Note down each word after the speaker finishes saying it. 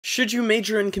Should you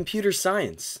major in computer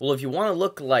science? Well, if you want to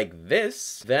look like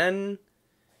this, then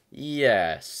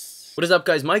yes. What is up,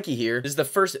 guys? Mikey here. This is the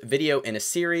first video in a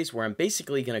series where I'm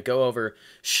basically going to go over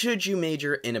should you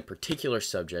major in a particular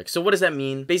subject. So what does that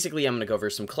mean? Basically, I'm going to go over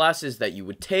some classes that you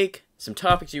would take, some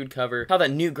topics you would cover, how that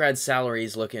new grad salary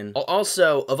is looking. I'll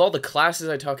also, of all the classes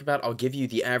I talk about, I'll give you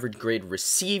the average grade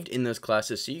received in those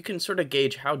classes so you can sort of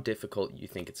gauge how difficult you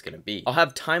think it's going to be. I'll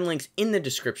have time links in the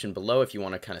description below if you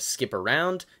want to kind of skip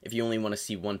around, if you only want to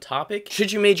see one topic.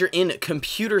 Should you major in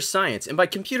computer science? And by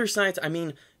computer science, I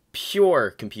mean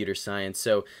pure computer science.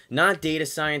 So not data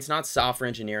science, not software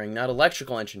engineering, not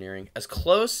electrical engineering, as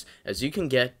close as you can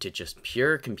get to just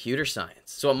pure computer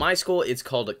science. So at my school, it's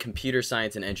called computer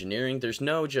science and engineering. There's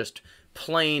no just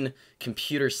plain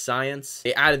computer science.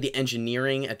 They added the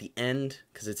engineering at the end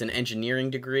because it's an engineering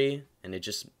degree and it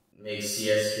just makes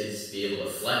CS kids be able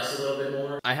to flex a little bit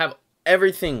more. I have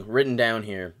everything written down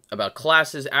here about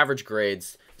classes, average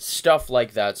grades, stuff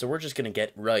like that, so we're just gonna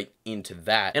get right into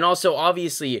that. And also,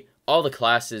 obviously, all the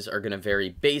classes are gonna vary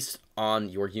based on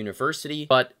your university,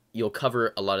 but you'll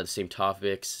cover a lot of the same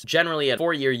topics. Generally, at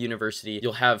four-year university,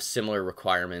 you'll have similar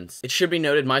requirements. It should be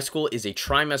noted, my school is a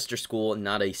trimester school,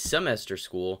 not a semester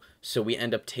school, so we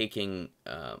end up taking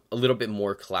a little bit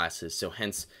more classes, so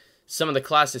hence, some of the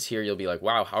classes here, you'll be like,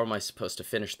 wow, how am I supposed to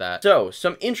finish that? So,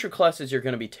 some intro classes you're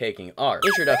going to be taking are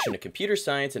Introduction to Computer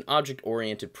Science and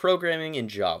Object-Oriented Programming in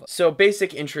Java. So,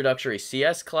 basic introductory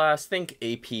CS class, think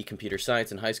AP Computer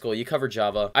Science in high school. You cover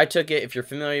Java. I took it. If you're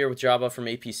familiar with Java from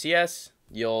AP CS,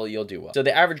 you'll do well. So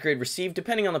the average grade received,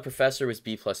 depending on the professor, was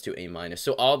B+ to A-.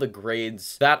 So all the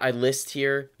grades that I list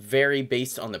here vary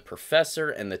based on the professor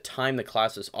and the time the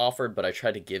class is offered, but I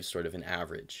try to give sort of an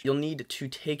average. You'll need to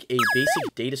take a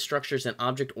basic data structures and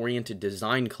object-oriented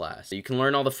design class. You can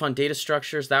learn all the fun data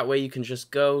structures. That way you can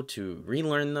just go to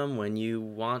relearn them when you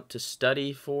want to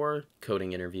study for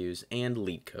coding interviews and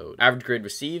lead code. Average grade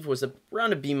received was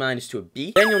around a B- to a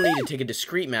B. Then you'll need to take a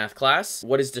discrete math class.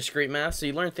 What is discrete math? So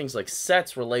you learn things like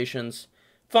sets, relations,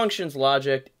 functions,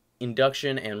 logic,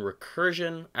 induction, and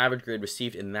recursion. Average grade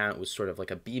received in that was sort of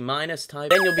like a B- type.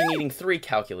 Then you'll be needing 3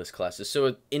 calculus classes.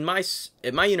 So at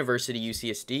my university,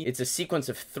 UCSD, it's a sequence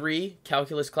of 3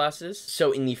 calculus classes.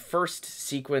 So in the first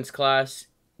sequence class,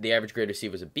 the average grade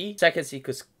received was a B. Second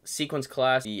sequence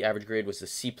class, the average grade was a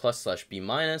C+/B-.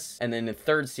 And then the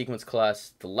third sequence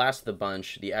class, the last of the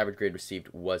bunch, the average grade received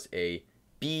was a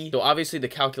B. So obviously the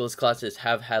calculus classes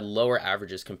have had lower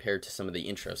averages compared to some of the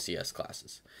intro CS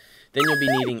classes. Then you'll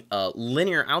be needing a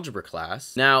linear algebra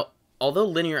class. Now, although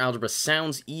linear algebra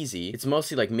sounds easy, it's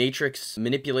mostly like matrix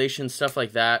manipulation, stuff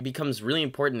like that. It becomes really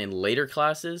important in later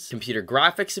classes. Computer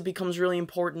graphics, it becomes really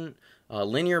important.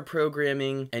 Linear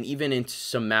programming, and even into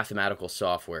some mathematical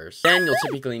softwares. Then you'll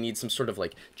typically need some sort of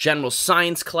like general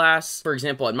science class. For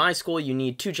example, at my school, you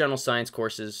need 2 general science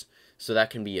courses. So that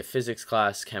can be a physics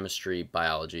class, chemistry,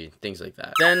 biology, things like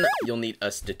that. Then you'll need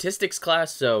a statistics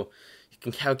class, so you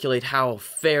can calculate how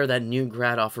fair that new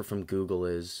grad offer from Google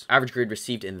is. Average grade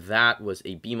received in that was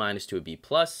a B- to a B+.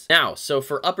 Now, so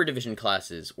for upper division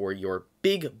classes, or your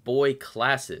big boy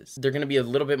classes, they're going to be a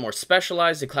little bit more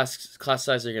specialized. The class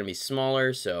sizes are going to be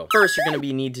smaller. So first, you're going to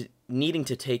be needing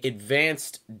to take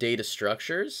advanced data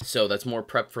structures. So that's more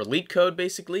prep for lead code,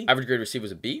 basically. Average grade received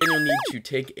was a B. Then you'll need to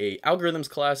take a algorithms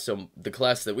class. So the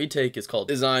class that we take is called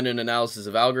Design and Analysis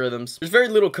of Algorithms. There's very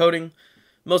little coding,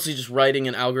 mostly just writing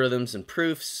and algorithms and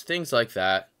proofs, things like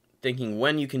that. Thinking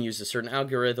when you can use a certain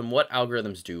algorithm, what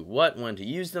algorithms do what, when to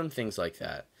use them, things like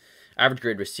that. Average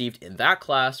grade received in that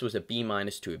class was a B-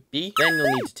 to a B. Then you'll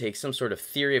need to take some sort of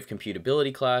theory of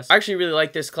computability class. I actually really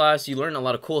like this class. You learn a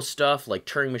lot of cool stuff like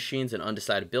Turing machines and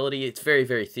undecidability. It's very,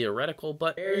 very theoretical,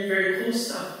 but very, very cool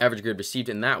stuff. Average grade received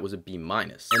in that was a B-.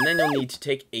 And then you'll need to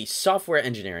take a software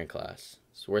engineering class.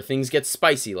 So where things get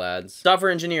spicy, lads.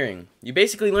 Software engineering. You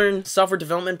basically learn software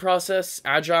development process,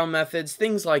 agile methods,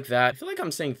 things like that. I feel like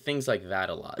I'm saying things like that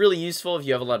a lot. Really useful if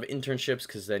you have a lot of internships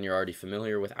because then you're already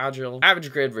familiar with agile.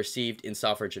 Average grade received in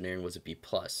software engineering was a B+.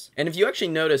 And if you actually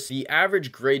notice, the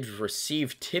average grades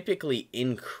received typically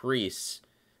increase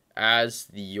as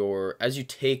you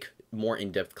take more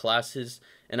in-depth classes.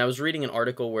 And I was reading an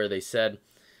article where they said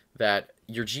that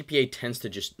your GPA tends to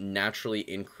just naturally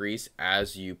increase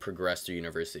as you progress through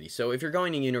university. So if you're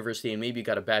going to university and maybe you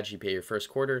got a bad GPA your first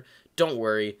quarter, don't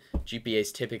worry.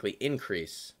 GPAs typically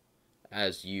increase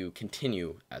as you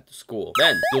continue at the school.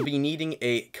 Then you'll be needing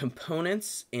a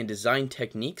components and design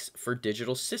techniques for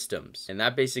digital systems. And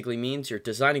that basically means you're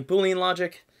designing Boolean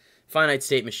logic, finite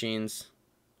state machines,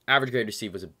 Average grade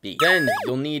received was a B. Then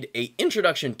you'll need a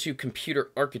introduction to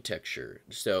computer architecture.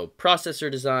 So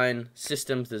processor design,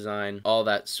 systems design, all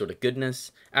that sort of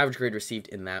goodness. Average grade received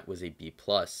in that was a B+.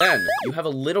 Then you have a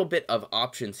little bit of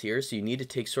options here. So you need to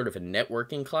take sort of a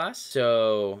networking class.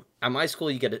 So at my school,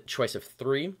 you get a choice of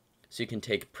 3. So you can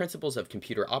take principles of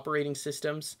computer operating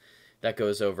systems. That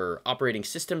goes over operating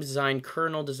system design,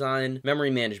 kernel design, memory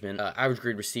management. Average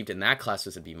grade received in that class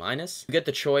was a B-. You get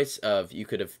the choice of, you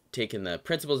could have taken the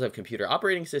principles of computer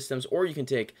operating systems, or you can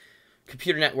take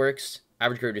computer networks.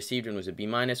 Average grade received in was a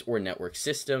B-, or network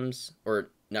systems, or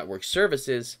network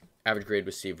services. Average grade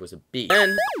received was a B.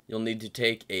 Then you'll need to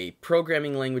take a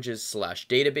programming languages /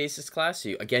 databases class.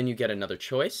 So again, you get another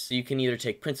choice. So you can either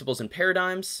take principles and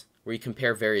paradigms, where you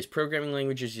compare various programming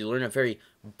languages. You learn a very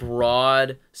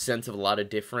broad sense of a lot of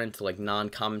different, like,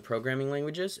 non-common programming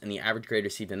languages, and the average grade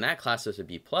received in that class was a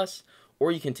B+.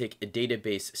 Or you can take a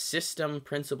database system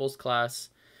principles class,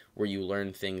 where you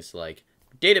learn things like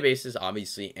databases,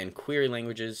 obviously, and query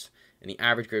languages, and the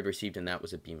average grade received in that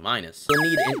was a B-. You'll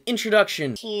need an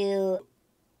introduction to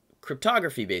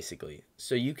cryptography, basically.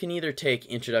 So you can either take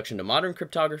Introduction to Modern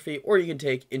Cryptography, or you can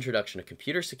take Introduction to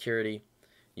Computer Security.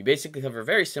 You basically cover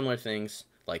very similar things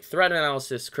like threat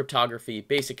analysis, cryptography,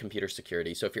 basic computer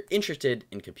security. So if you're interested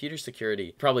in computer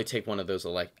security, probably take one of those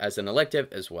as an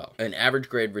elective as well. An average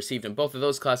grade received in both of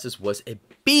those classes was a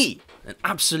B, an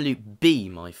absolute B,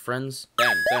 my friends.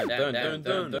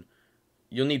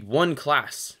 You'll need one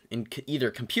class in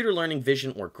either computer learning,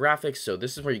 vision, or graphics. So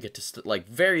this is where you get to like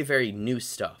very, very new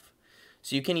stuff.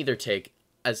 So you can either take,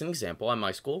 as an example, at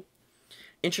my school,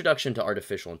 Introduction to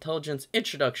Artificial Intelligence,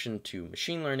 Introduction to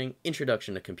Machine Learning,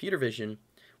 Introduction to Computer Vision,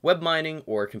 Web Mining,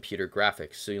 or Computer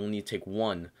Graphics. So you'll need to take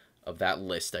one of that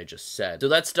list I just said. So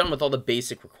that's done with all the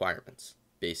basic requirements,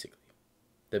 basically.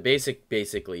 The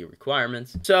basically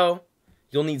requirements. So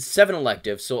you'll need 7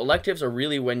 electives. So electives are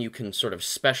really when you can sort of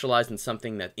specialize in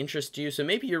something that interests you. So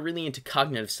maybe you're really into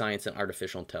cognitive science and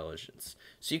artificial intelligence.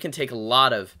 So you can take a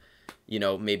lot of, you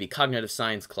know, maybe cognitive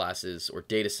science classes or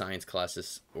data science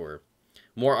classes or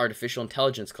more artificial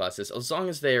intelligence classes, as long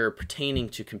as they're pertaining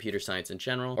to computer science in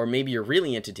general. Or maybe you're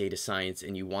really into data science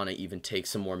and you want to even take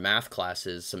some more math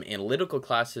classes, some analytical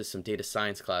classes, some data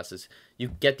science classes. You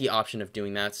get the option of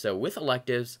doing that. So with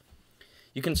electives,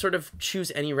 you can sort of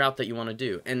choose any route that you want to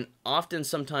do. And often,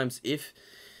 sometimes, if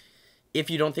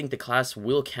you don't think the class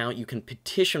will count, you can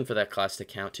petition for that class to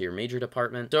count to your major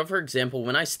department. So for example,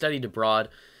 when I studied abroad,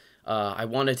 I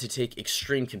wanted to take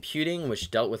extreme computing, which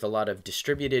dealt with a lot of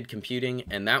distributed computing,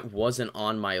 and that wasn't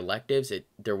on my electives.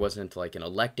 There wasn't like an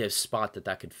elective spot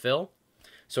that could fill.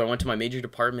 So I went to my major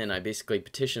department and I basically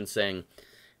petitioned saying,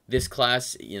 this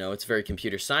class, you know, it's very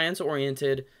computer science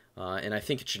oriented, and I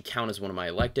think it should count as one of my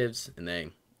electives, and they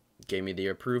gave me the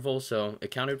approval, so it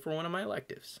counted for one of my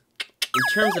electives. In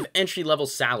terms of entry-level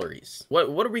salaries, what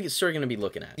are we sort of going to be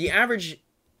looking at? The average,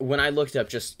 when I looked up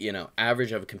just, you know,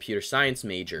 average of a computer science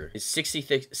major is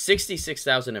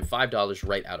 $66,005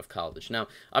 right out of college. Now,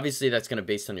 obviously that's going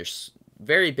to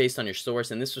vary based on your source,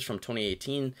 and this was from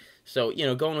 2018. So, you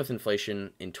know, going with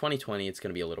inflation in 2020, it's going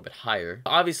to be a little bit higher.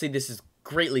 Obviously, this is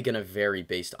greatly going to vary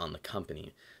based on the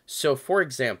company. So, for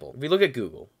example, if we look at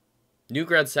Google, new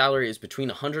grad salary is between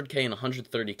 $100K and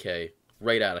 $130K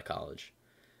right out of college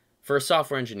for a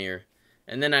software engineer.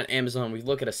 And then at Amazon, we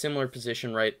look at a similar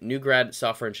position, right? New grad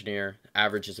software engineer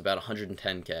average is about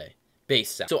 110K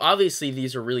base salary. So obviously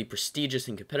these are really prestigious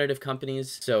and competitive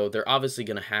companies. So they're obviously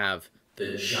going to have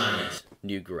the giant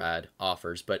new grad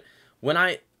offers. But when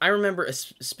I remember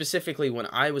specifically when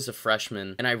I was a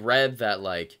freshman and I read that,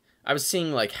 like, I was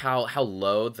seeing like how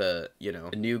low the, you know,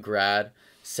 the new grad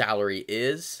salary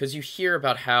is, because you hear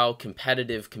about how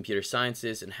competitive computer science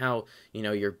is and how, you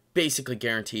know, you're basically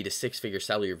guaranteed a 6-figure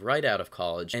salary right out of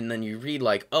college, and then you read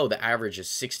like, oh, the average is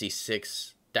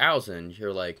 66,000.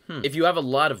 You're like, if you have a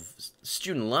lot of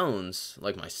student loans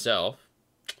like myself,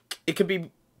 it could be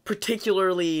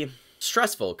particularly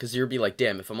stressful, because you'll be like,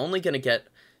 damn, if I'm only gonna get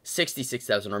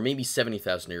 66,000 or maybe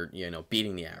 70,000, you're, you know,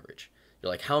 beating the average.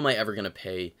 You're like, how am I ever gonna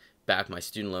pay back my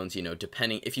student loans? You know,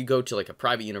 depending, if you go to like a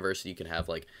private university, you can have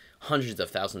like hundreds of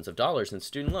thousands of dollars in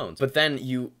student loans. But then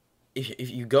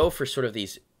if you go for sort of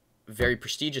these very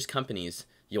prestigious companies,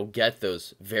 you'll get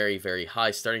those very, very high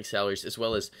starting salaries, as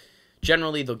well as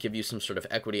generally they'll give you some sort of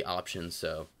equity options.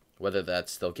 So whether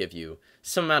that's, they'll give you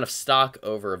some amount of stock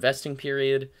over a vesting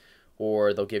period,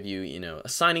 or they'll give you, you know, a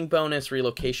signing bonus,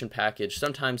 relocation package.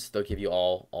 Sometimes they'll give you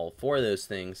all 4 of those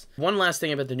things. One last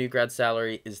thing about the new grad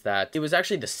salary is that it was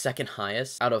actually the second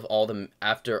highest out of all the,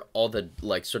 after all the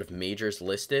like sort of majors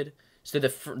listed. So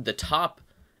the top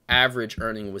average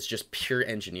earning was just pure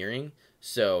engineering.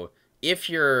 So if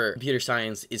your computer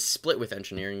science is split with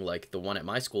engineering, like the one at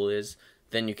my school is,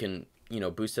 then you can,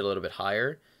 boost it a little bit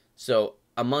higher. So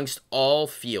amongst all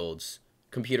fields,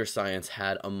 computer science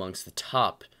had amongst the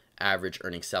top average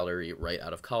earning salary right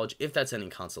out of college, if that's any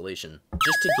consolation.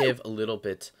 Just to give a little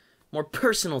bit more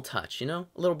personal touch, a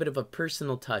little bit of a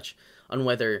personal touch on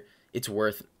whether it's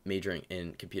worth majoring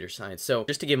in computer science. So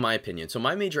just to give my opinion, so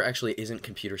my major actually isn't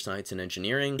computer science and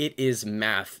engineering, it is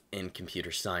math and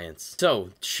computer science. So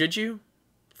should you,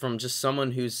 from just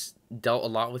someone who's dealt a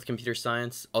lot with computer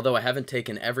science, although I haven't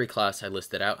taken every class I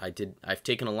listed out, I've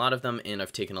taken a lot of them, and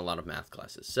I've taken a lot of math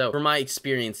classes. So from my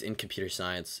experience in computer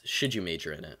science, should you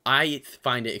major in it? I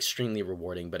find it extremely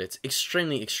rewarding, but it's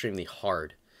extremely, extremely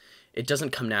hard. It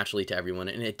doesn't come naturally to everyone,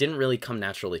 and it didn't really come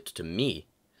naturally to me.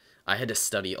 I had to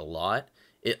study a lot.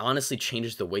 It honestly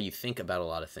changes the way you think about a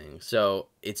lot of things. So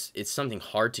it's something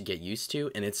hard to get used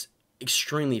to, and it's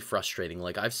extremely frustrating.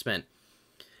 Like, I've spent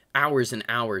hours and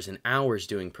hours and hours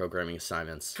doing programming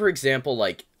assignments. For example,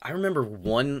 like, I remember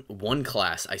one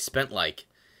class I spent like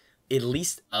at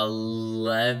least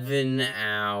 11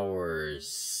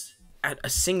 hours at a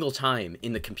single time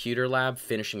in the computer lab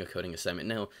finishing a coding assignment.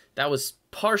 Now, that was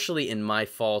partially in my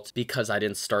fault because I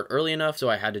didn't start early enough, so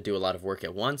I had to do a lot of work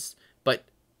at once. But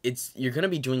you're going to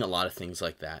be doing a lot of things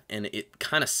like that, and it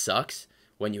kind of sucks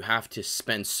when you have to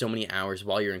spend so many hours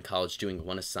while you're in college doing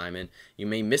one assignment. You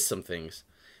may miss some things,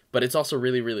 but it's also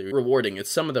really, really rewarding.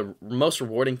 It's some of the most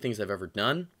rewarding things I've ever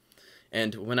done.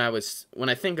 And when I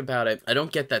think about it, I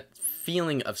don't get that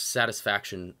feeling of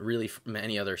satisfaction really from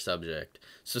any other subject.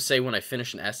 So say when I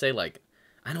finish an essay, like,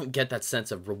 I don't get that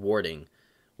sense of rewardment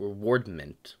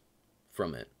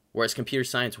from it. Whereas computer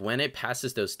science, when it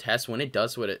passes those tests, when it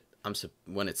does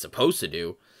when it's supposed to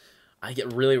do, I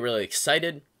get really, really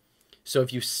excited. So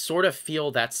if you sort of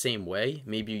feel that same way,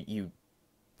 maybe you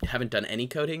haven't done any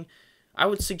coding, I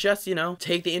would suggest,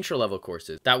 take the intro level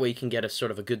courses. That way you can get a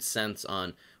sort of a good sense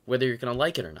on whether you're going to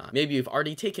like it or not. Maybe you've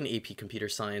already taken AP Computer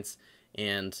Science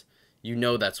and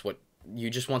that's what, you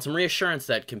just want some reassurance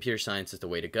that computer science is the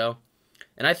way to go.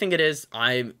 And I think it is.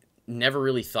 I never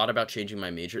really thought about changing my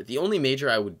major. The only major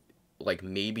I would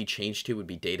maybe change to would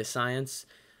be data science.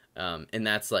 And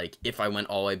that's like, if I went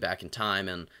all the way back in time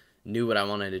and knew what I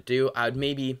wanted to do,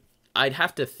 I'd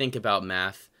have to think about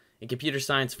math and computer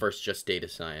science first, just data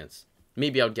science.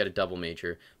 Maybe I would get a double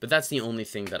major, but that's the only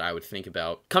thing that I would think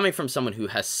about. Coming from someone who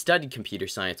has studied computer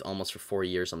science almost for 4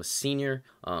 years, I'm a senior,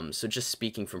 so just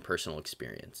speaking from personal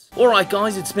experience. Alright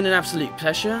guys, it's been an absolute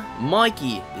pleasure.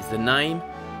 Mikey is the name.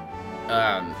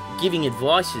 Giving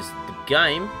advice is the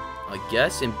game, I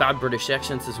guess, in bad British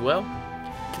accents as well.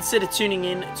 Consider tuning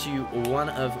in to one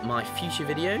of my future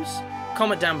videos.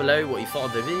 Comment down below what you thought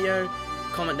of the video.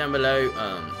 Comment down below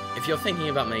if you're thinking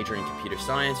about majoring in computer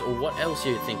science, or what else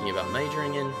you're thinking about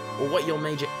majoring in, or what your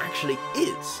major actually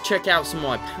is. Check out some of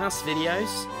my past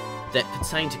videos that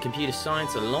pertain to computer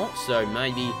science a lot, so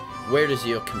maybe where does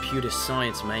your computer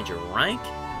science major rank?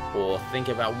 Or think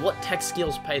about what tech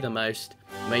skills pay the most.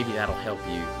 Maybe that'll help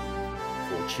you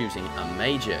for choosing a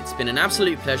major. It's been an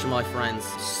absolute pleasure, my friends.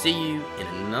 See you in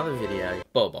another video.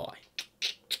 Bye-bye.